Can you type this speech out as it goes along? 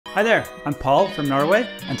Hi there, I'm Paul from Norway,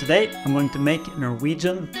 and today I'm going to make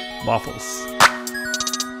Norwegian waffles.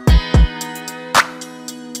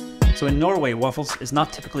 So in Norway, waffles is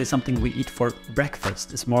not typically something we eat for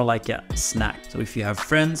breakfast. It's more like a snack. So if you have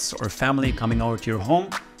friends or family coming over to your home,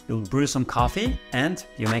 you'll brew some coffee and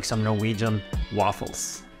you make some Norwegian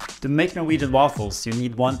waffles. To make Norwegian waffles, you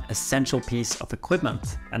need one essential piece of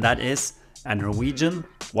equipment, and that is a Norwegian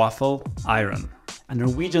waffle iron. A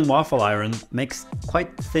Norwegian waffle iron makes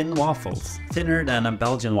quite thin waffles, thinner than a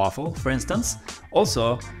Belgian waffle, for instance.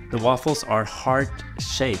 Also, the waffles are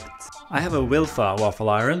heart-shaped. I have a Wilfa waffle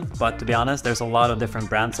iron, but to be honest, there's a lot of different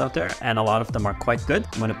brands out there, and a lot of them are quite good.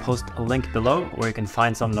 I'm going to post a link below where you can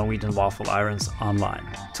find some Norwegian waffle irons online.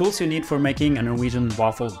 Tools you need for making a Norwegian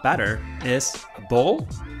waffle batter is a bowl,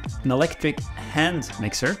 an electric hand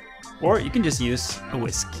mixer, or you can just use a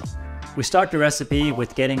whisk. We start the recipe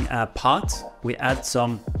with getting a pot. We add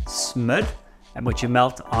some smør, which you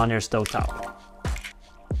melt on your stovetop.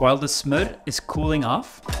 While the smør is cooling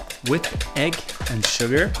off, whip egg and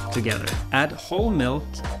sugar together. Add whole milk,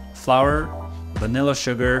 flour, vanilla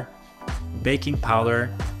sugar, baking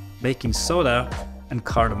powder, baking soda, and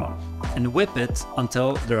cardamom, and whip it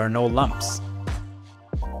until there are no lumps.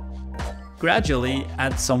 Gradually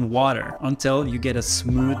add some water until you get a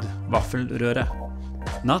smooth waffelrøre.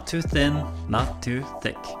 Not too thin, not too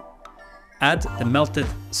thick. Add the melted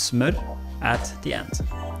smør at the end.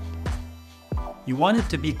 You want it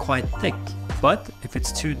to be quite thick, but if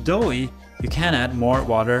it's too doughy, you can add more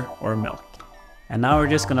water or milk. And now we're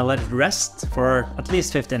just gonna let it rest for at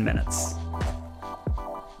least 15 minutes.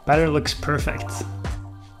 Batter looks perfect.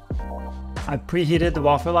 I preheated the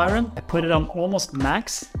waffle iron. I put it on almost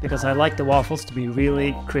max because I like the waffles to be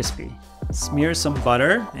really crispy. Smear some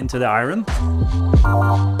butter into the iron.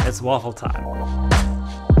 It's waffle time.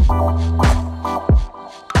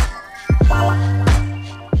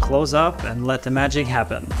 Close up and let the magic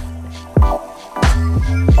happen.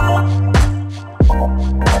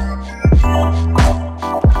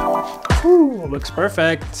 Ooh, looks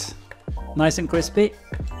perfect. Nice and crispy.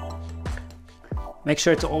 Make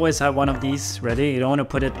sure to always have one of these ready. You don't want to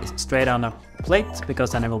put it straight on a plate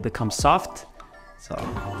because then it will become soft. So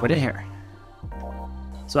put it here.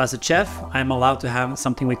 So as a chef, I'm allowed to have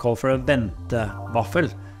something we call for a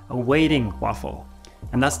ventewaffel, a waiting waffle.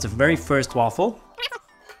 And that's the very first waffle.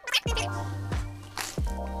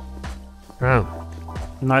 Oh,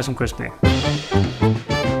 nice and crispy.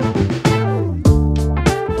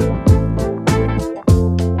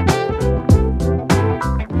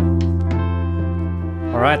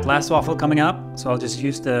 All right, last waffle coming up. So I'll just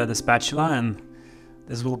use the spatula, and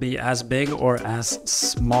this will be as big or as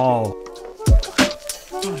small.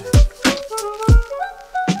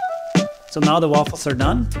 So now the waffles are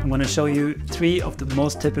done. I'm going to show you 3 of the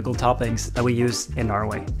most typical toppings that we use in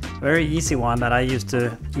Norway. A very easy one that I used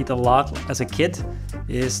to eat a lot as a kid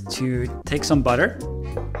is to take some butter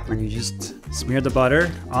and you just smear the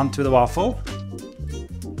butter onto the waffle.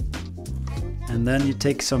 And then you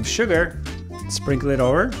take some sugar, sprinkle it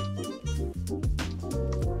over,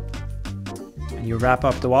 and you wrap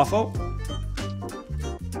up the waffle.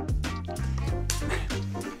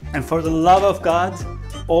 And for the love of God,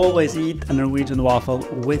 always eat a Norwegian waffle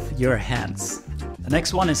with your hands. The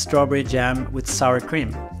next one is strawberry jam with sour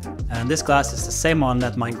cream. And this glass is the same one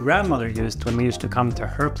that my grandmother used when we used to come to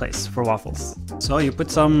her place for waffles. So you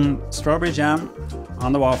put some strawberry jam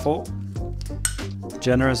on the waffle,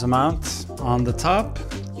 generous amount. On the top,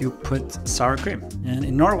 you put sour cream. And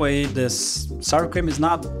in Norway, this sour cream is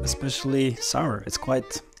not especially sour. It's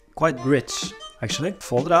quite rich, actually.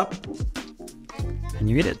 Fold it up and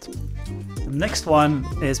you eat it. The next one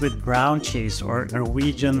is with brown cheese or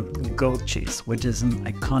Norwegian goat cheese, which is an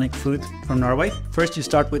iconic food from Norway. First, you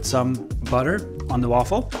start with some butter on the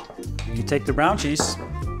waffle. You take the brown cheese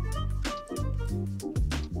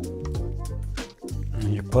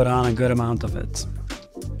and you put on a good amount of it.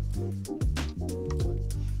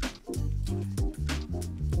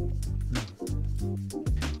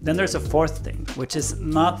 Then there's a fourth thing, which is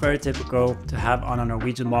not very typical to have on a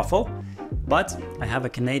Norwegian waffle. But I have a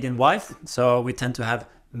Canadian wife, so we tend to have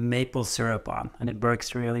maple syrup on, and it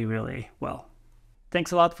works really, really well.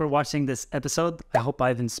 Thanks a lot for watching this episode. I hope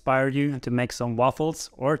I've inspired you to make some waffles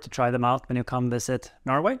or to try them out when you come visit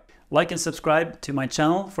Norway. Like and subscribe to my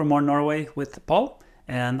channel for more Norway with Paul,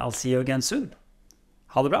 and I'll see you again soon.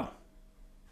 Ha det bra!